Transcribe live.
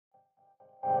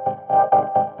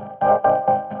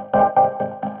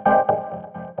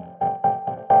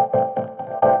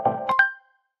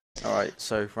Right,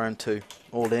 so round 2.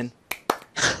 All in.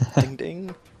 Ding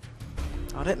ding.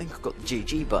 I don't think I've got the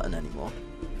GG button anymore.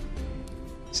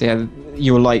 So yeah,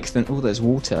 you'll like the... Oh, there's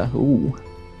water. Ooh.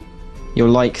 You'll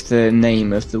like the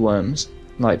name of the worms.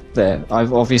 Like there.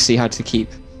 I've obviously had to keep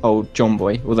old John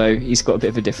Boy, although he's got a bit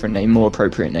of a different name, more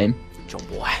appropriate name. John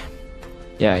Boy.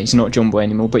 Yeah, he's not John Boy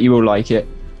anymore, but you will like it.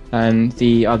 And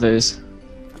the others,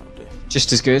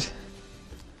 just as good.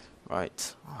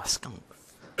 Right. Oh, a skunk.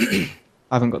 I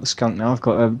haven't got the skunk now, I've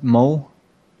got a mole.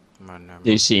 No, no.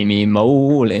 You see me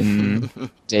moling,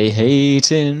 they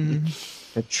hating,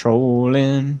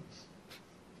 patrolling,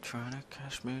 Trying to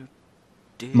catch me.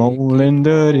 moling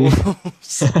dirty.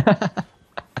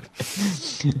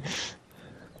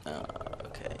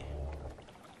 Okay.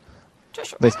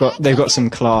 They've got some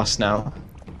class now.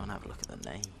 I'll have a look at the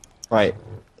name. Right.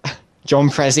 John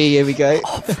Prezi, here we go.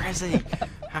 Oh, Prezi!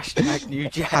 Hashtag new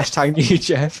Jeff. Hashtag new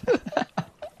Jeff.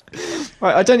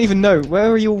 Right, I don't even know.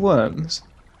 Where are your worms?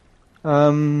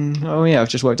 Oh yeah, I've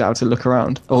just worked out how to look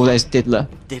around. Oh, there's Diddler.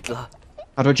 Diddler.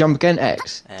 How do I jump again?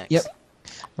 X. X. Yep.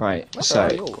 Right, so...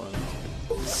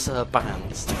 Sir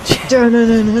Bands.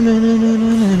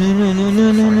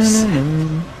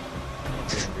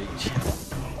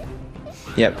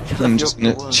 Yep, I'm just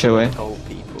gonna chill here.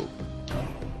 People.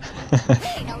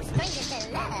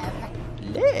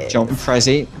 John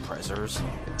Prezi. Prezers.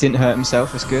 Didn't hurt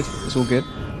himself, it's good. It's all good.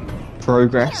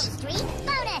 Progress.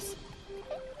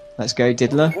 Let's go,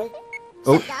 Diddler.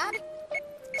 Oh.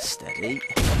 Steady.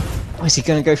 Oh, is he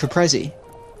gonna go for Prezi?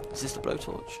 Is this the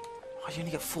blowtorch? Oh, you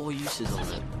only get 4 uses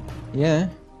of it. Yeah.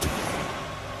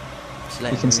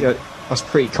 You can see I was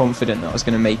pretty confident that I was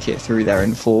gonna make it through there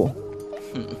in 4.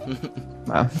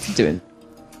 Wow, you're doing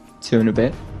 2 and a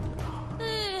bit.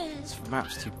 This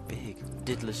map's too big.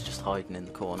 Diddler's just hiding in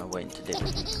the corner waiting to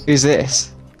diddle. Who's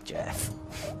this? Jeff.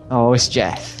 Oh, it's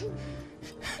Jeff.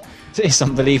 It's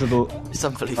unbelievable. It's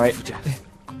unbelievable, Right. Jeff.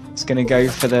 It's gonna go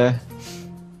for the...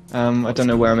 I don't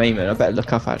know where I'm aiming. I better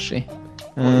look up, actually.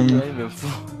 What are you aiming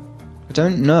for? I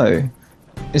don't know.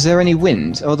 Is there any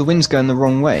wind? Oh, the wind's going the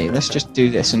wrong way. Let's just do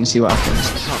this and see what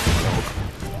happens.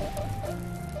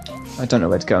 I don't know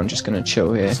where to go. I'm just gonna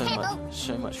chill here.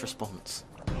 So much response.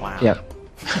 Wow. Yep.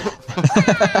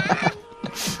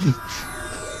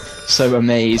 So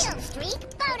amazed.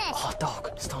 Oh, dog,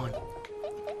 it's time.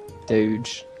 Dude.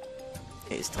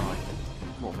 It is time.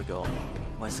 What have we got?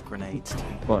 Where's the grenades to?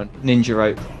 What? Ninja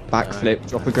rope, backflip,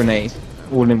 drop a grenade.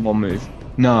 All in one move.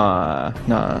 Nah.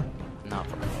 Nah, bro.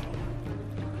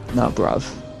 Nah, bruv.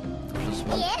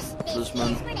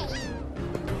 Plusman.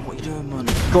 What are you doing, man?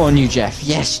 Go on, new Jeff.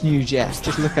 Yes, new Jeff.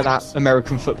 Just look at that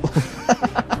American football.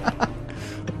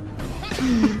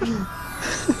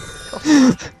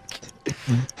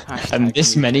 And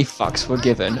this many fucks were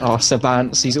given. Oh, Sir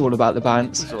Bants, he's all about the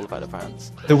Bants. He's all about the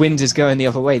Bants. The wind is going the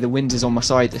other way. The wind is on my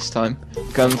side this time.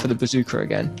 Going for the bazooka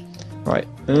again. Right.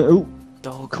 Oh.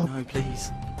 Dog, God. no,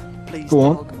 please. Please, Go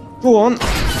on. dog. Go on.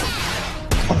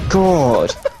 Oh,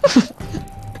 God.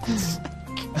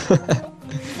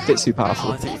 Bit too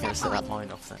powerful. Oh, I think you're going to set that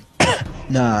mine off then.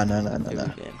 Nah.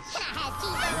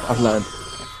 I've learned.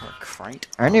 Crate.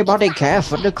 Anybody care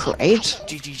for the crate?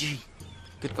 GGG.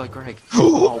 Good guy, Greg.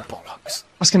 Oh, bollocks. I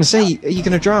was going to say, are you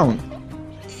going to drown?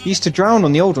 You used to drown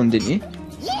on the old one, didn't you? Oh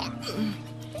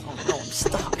no, I'm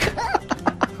stuck.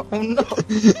 Oh no.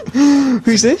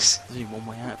 Who's this? There's only one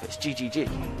way out of it. It's GGG.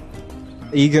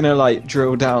 Are you going to, like,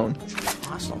 drill down? Oh,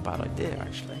 that's not a bad idea,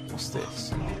 actually. What's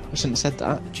this? I shouldn't have said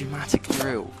that. Dramatic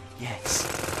drill. Yes.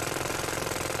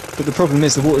 But the problem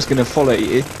is the water's going to follow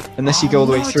you unless you go all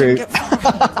the way through.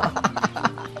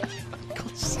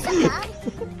 God's sake.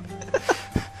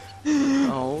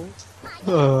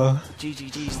 Oh.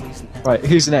 GGG's losing now. Right,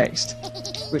 who's next?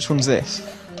 Which one's this?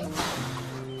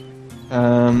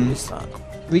 Who's that?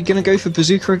 Are we going to go for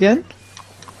bazooka again?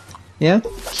 Yeah?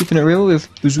 Keeping it real with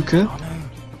bazooka? Oh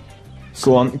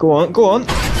no. Go on.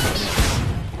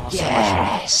 Oh,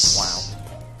 Yes!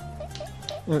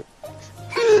 Wow.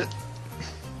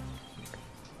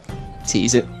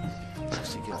 Tease it.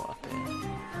 What's he got up here?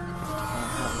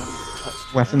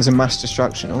 Weapons of mass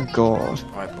destruction. Oh god.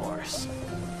 Right, Boris.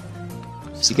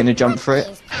 Is he gonna jump for it?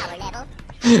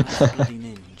 Bloody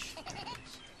ninja.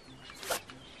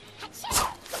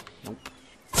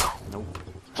 Nope.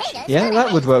 Yeah,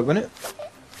 that would work, wouldn't it?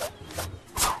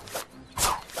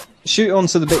 Shoot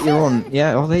onto the bit you're on.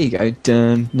 Yeah, oh there you go.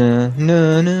 Dun, na,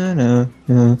 na, na, na,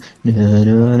 na, na,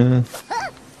 na, na.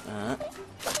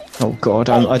 Oh god,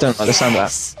 I don't like the sound of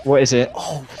that. What is it?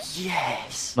 Oh,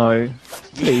 yes! No.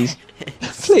 Please.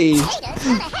 Please.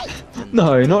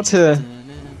 No, not to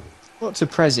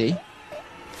Prezi.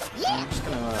 I'm just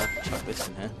gonna chuck this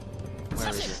in here. Where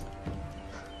is it?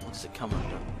 come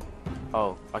under?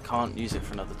 Oh, I can't use it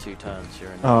for another 2 turns.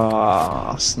 You're in.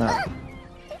 Ah, snap.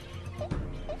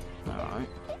 Alright.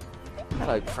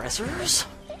 Hello, Pressers.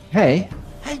 Hey,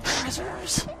 Hey,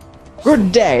 Pressers.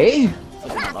 good day.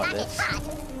 Doesn't look like this.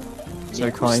 So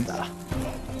kind.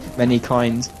 Many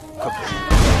kind.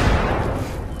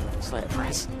 Slayer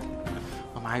press.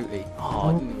 I'm outie. Oh,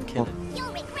 I didn't even kill it.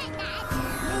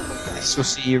 This will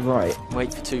see you right.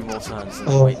 Wait for 2 more turns and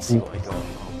Oh. wait to see what I got.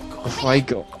 Oh, God. What have I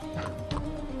got?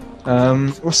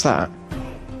 What's that?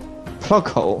 Plug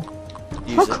hole?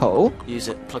 Use Plug it. hole? Use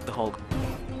it. Plug the hole.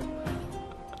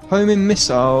 Homing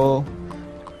missile.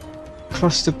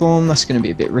 Cluster bomb. That's going to be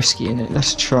a bit risky, isn't it?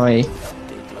 Let's try.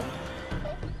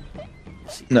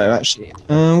 No, actually.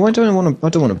 Why don't I want to? I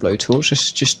don't want to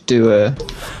blowtorch. Just do a.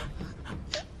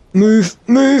 Move.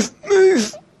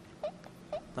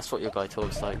 That's what your guy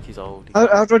talks like. He's old.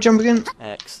 How do I jump again?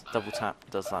 X, double tap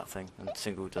does that thing, and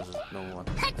single does a normal one.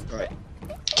 Right.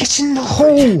 Get in the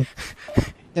hole.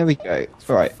 There we go.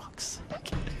 Right. Fuck's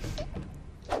sake.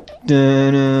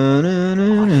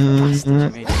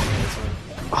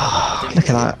 Look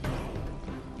at that.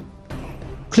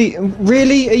 Please,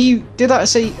 really? Are you? Did that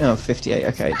say? Oh, 58.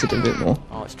 Okay, it did a bit more.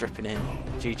 Oh, it's dripping in.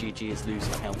 GGG is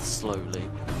losing health slowly.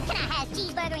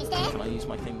 Can I use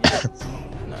my thing yet?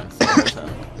 No.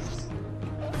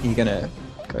 You're gonna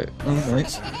go. Oh, right.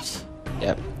 Pressers.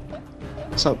 Yep.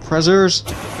 What's up, Pressers?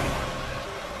 Burn,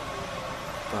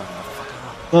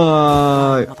 motherfucker.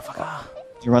 Oh, Motherfucker.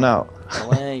 you run out. Run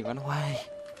away, run away.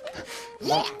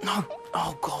 What? No!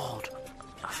 Oh, God.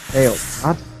 Hey up,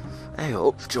 lad. Hey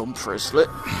up, John Presley.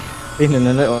 Feeling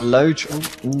a little low.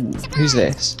 Ooh, who's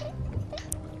this?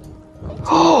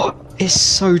 Oh, it's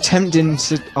so tempting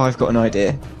to. Oh, I've got an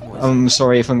idea. I'm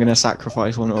sorry if I'm going to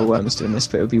sacrifice one of the worms doing this,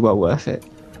 but it would be well worth it.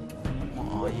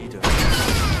 What are you doing?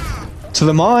 To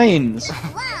the mines!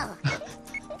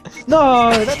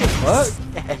 No, that didn't work.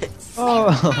 Yes.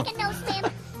 Oh,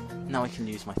 Now I can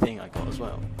use my thing I got as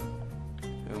well.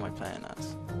 Who am I playing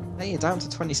as? hey, you're down to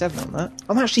 27 on that.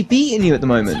 I'm actually beating you at the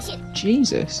moment.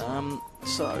 Jesus.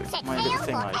 So, my little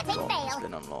thing I got has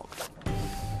been unlocked.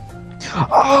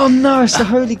 Oh no, it's the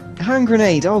holy hand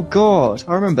grenade. Oh god,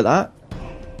 I remember that.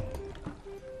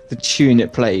 The tune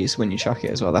it plays when you chuck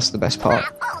it as well. That's the best part.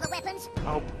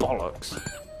 Oh, bollocks.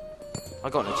 I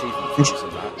got an achievement for using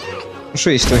that. I'm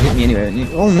sure you still hit me anyway.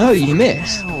 Oh no, you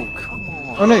missed. Oh, come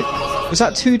on. Oh no, was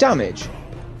that 2 damage?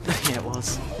 Yeah, it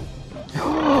was.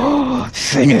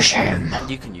 Finish him. And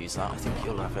you can use that. I think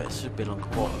you'll have it. It should be along the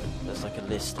bottom. There's like a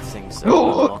list of things that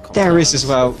unlock on There is turns. as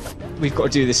well. We've got to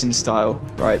do this in style.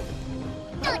 Right.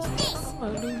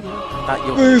 That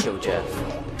you're Move. gonna kill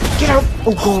Jeff. Get out!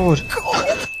 Oh god.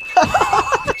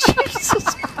 Jesus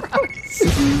Christ.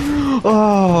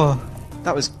 Oh,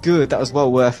 that was good. That was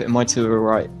well worth it. My 2 were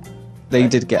right. They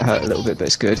did get hurt a little bit, but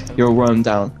it's good. You're a worm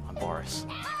down. I'm Boris.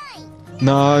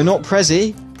 No, not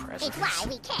Prezi. Present.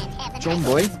 John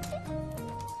boy.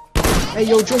 Hey,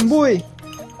 yo, John boy.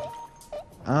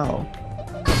 Ow.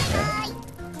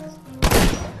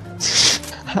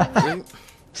 You?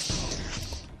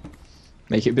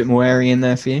 Make it a bit more airy in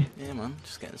there for you. Yeah, man.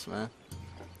 Just getting some air.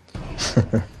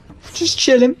 Just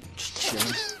chilling. Just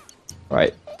chilling.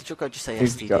 Right. Did your guy just say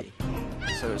Who've you got?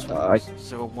 STD? So it's I-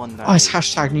 so 1 Oh, it's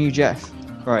hashtag new Jeff.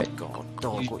 Right. God,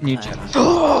 dog, what New you playing Jeff. as?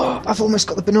 Oh, I've almost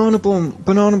got the banana bomb.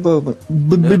 Banana bomb.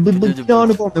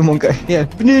 Banana bomb in one go. Yeah.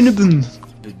 Banana boom.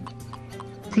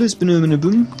 Plus banana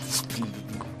boom.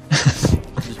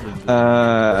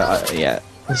 Yeah.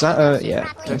 Was that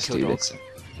yeah. Let's kill do dogs. this.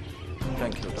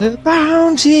 Don't kill The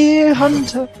bounty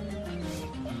hunter. dog.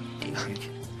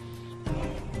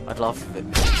 I'd laugh if it.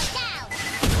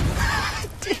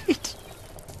 Dude.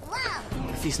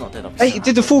 If he's not dead, I'll be Hey, sad.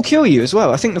 did the fall kill you as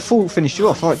well? I think the fall finished you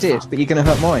off. Oh, it did, but you're gonna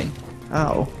hurt mine.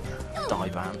 Ow. Die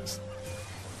bands.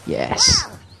 Yes.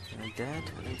 Are they dead?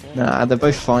 Are they dead? Nah, they're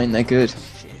both fine. They're good.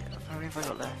 Shit. How many have I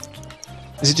got left?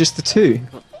 Is it just the 2?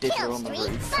 I've got Diddler on the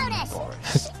roof and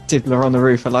Boris. Diddler on the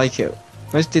roof. I like it.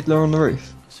 Where's Diddler on the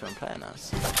roof? That's who I'm playing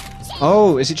as.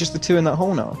 Oh, is it just the 2 in that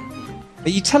hole now? Are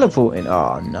you teleporting?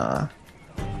 Oh, nah.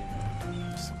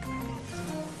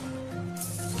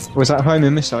 Was that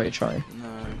homing missile you're trying? No.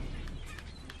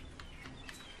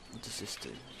 What does this do?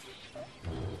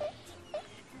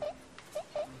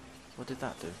 What did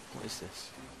that do? What is this?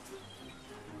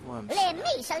 Worms. Let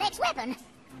me select weapon.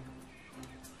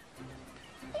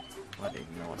 I don't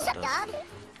even know what that Sup, dog?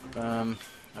 does.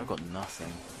 I've got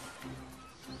nothing.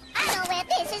 I know where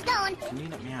this is going. Can you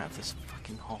let me out of this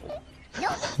fucking hole?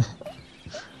 Nope.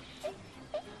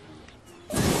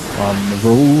 On the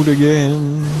road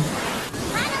again.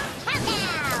 Final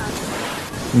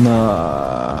countdown.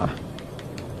 Nah.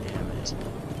 Damn it.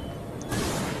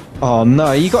 Oh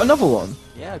no, you got another one?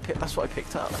 Yeah, that's what I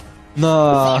picked up.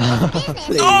 No.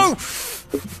 No!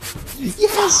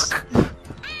 Yes!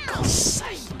 God's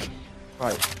sake!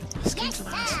 Right. Let's go to the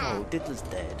asshole. Diddler's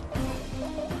dead.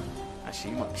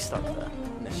 Actually, you might be stuck there.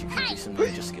 Unless you can do some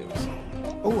ninja skills.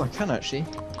 Oh, I can actually.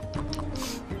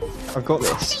 I've got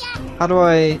this. How do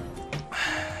I...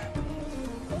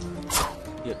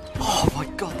 Yeah. Oh my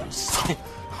god, that was so...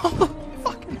 Oh,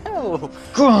 fucking hell!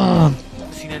 Go on! I've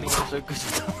never seen anyone so good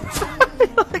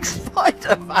at like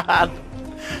Spider-Man!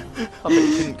 I bet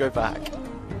you didn't go back.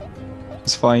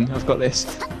 It's fine, I've got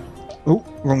this. Oh,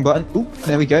 wrong button. Oh,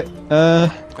 there we go.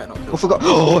 Better not kill I forgot.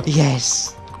 Oh,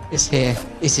 yes! It's here.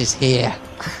 It is here.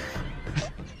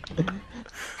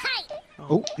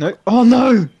 Oh, no. Oh,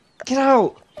 no! Get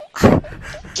out!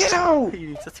 Get out! You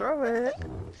need to throw it.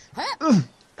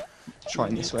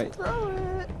 Trying this way. Throw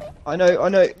it. I know.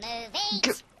 Moving.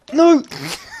 No!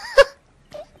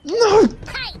 No!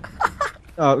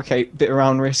 Oh, okay. Bit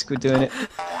around risk. We're doing it.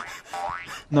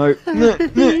 No. No.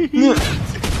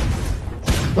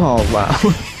 Oh, wow.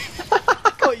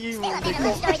 Got you, Still a Monty. bit of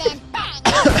a story then. Bang.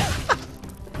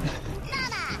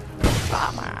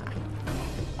 Mama.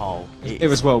 Oh, It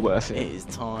was well worth It it. is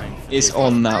time. For It's Diddler.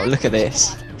 on now. Look at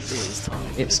this. It is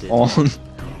time. For It's Diddler. on.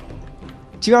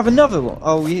 Do you have another one?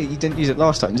 Oh, you didn't use it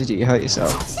last time, did you? You hurt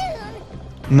yourself. Soon.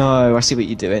 No, I see what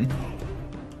you're doing.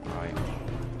 Right.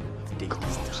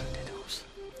 Diddler's done, Diddles.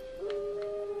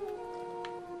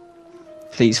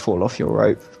 Please fall off your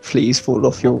rope. Please fall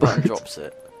off your Button rope. drops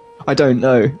it. I don't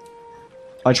know.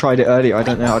 I tried it earlier. I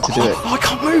don't know how to do it. Oh, I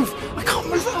can't move! I can't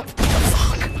move up!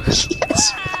 Fuck!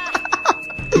 Yes.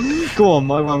 Go on,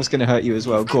 my worm's gonna hurt you as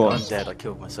well. Go on. I'm dead. I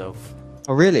killed myself.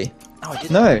 Oh really? No, I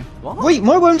didn't. No. What? Wait,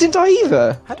 my worm didn't die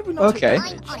either. How did we not Okay.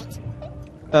 take I'm damage?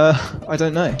 on it. I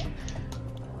don't know.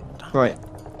 Right.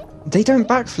 They don't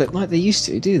backflip like they used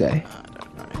to, do they? I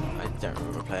don't know. I don't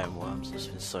remember playing Worms. It's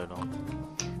been so long.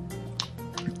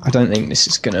 I don't think this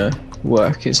is gonna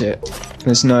work, is it?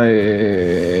 There's no...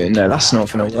 No, that's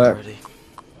not gonna Tried it work. already.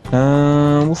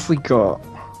 What have we got?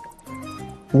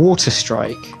 Water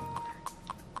strike.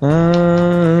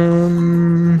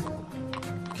 Um...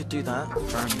 Could do that.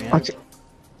 Drown me I out. c-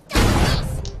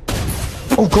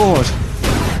 Oh god!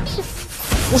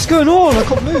 What's going on? I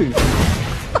can't move!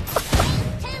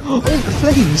 Oh, the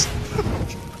flames!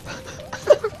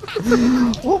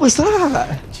 What was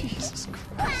that? Jesus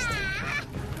Christ.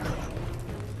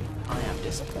 I am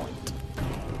disappointed.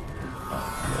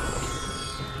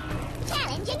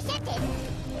 Challenge accepted.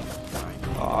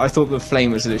 Oh, I thought the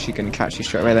flame was literally going to catch you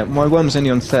straight away then. My worm's only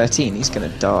on 13, he's going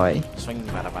to die. Swing,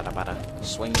 bada, bada, bada.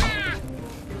 Swing.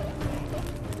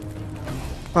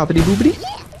 Bobbity boobity.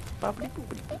 Bubbly,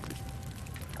 boobly, boobly.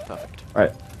 Perfect.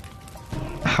 Right.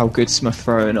 How good's my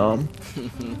throwing arm?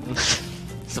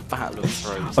 It's a battle of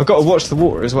throws. I've got to watch the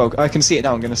water as well. I can see it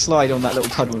now. I'm going to slide on that little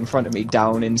puddle in front of me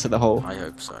down into the hole. I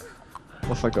hope so.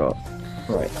 What have I got?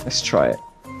 Right, let's try it.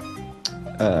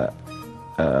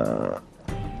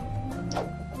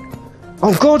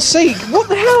 Oh, God's sake! What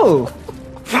the hell?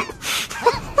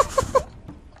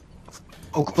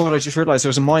 Oh God! I just realised there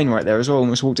was a mine right there as well.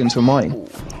 Almost walked into a mine.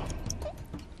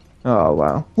 Oh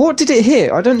wow! What did it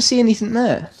hit? I don't see anything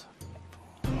there.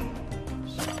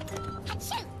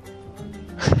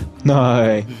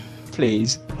 No,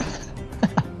 please.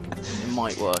 It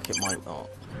might work, it might not.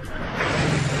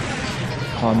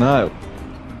 Oh no.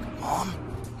 Come on.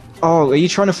 Oh, are you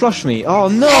trying to flush me? Oh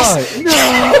no!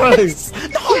 No! Yes!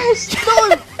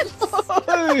 No!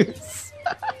 No!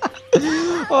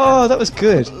 Oh, that was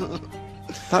good.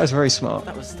 That was very smart.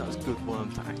 That was good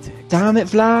worm tactics. Damn it,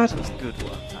 Vlad! That was good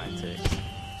worm tactics.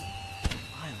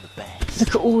 I am the best. Look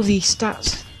at all these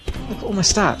stats. Look at all my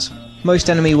stats. Most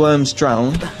enemy worms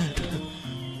drowned.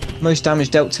 Most damage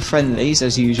dealt to friendlies,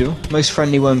 as usual. Most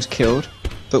friendly worms killed.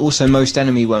 But also most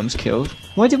enemy worms killed.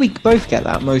 Why did we both get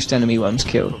that? Most enemy worms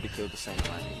killed. Probably killed the same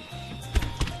one.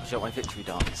 I shot my victory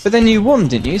dance. But then you won,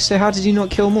 didn't you? So how did you not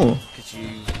kill more? Because you...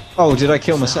 Oh, did I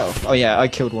kill myself? Oh yeah, I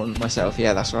killed one myself.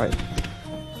 Yeah, that's right.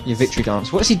 Your victory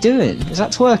dance. What's he doing? Is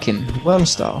that twerking? Worm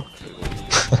style.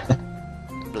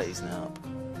 Blazing up.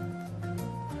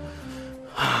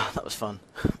 That was fun.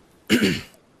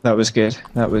 That was good.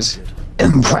 That was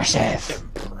impressive.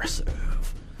 Impressive. Do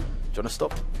you want to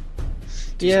stop?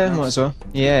 Yeah, something might else? as well.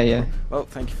 Yeah, yeah. Well,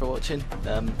 thank you for watching.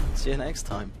 See you next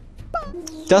time.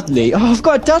 Dudley. Oh, I've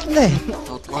got a Dudley.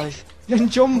 Dudley.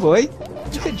 And John Boy.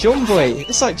 Look at John Boy.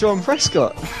 It's like John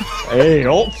Prescott. Hey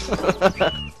up.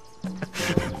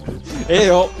 Hey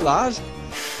up, lad.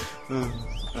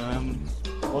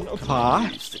 Want a pie?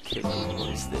 Used to kick. What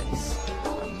is this?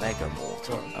 A mega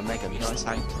mortar. A mega Be nice,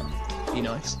 mortar. Hank. Be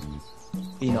nice.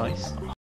 Be nice.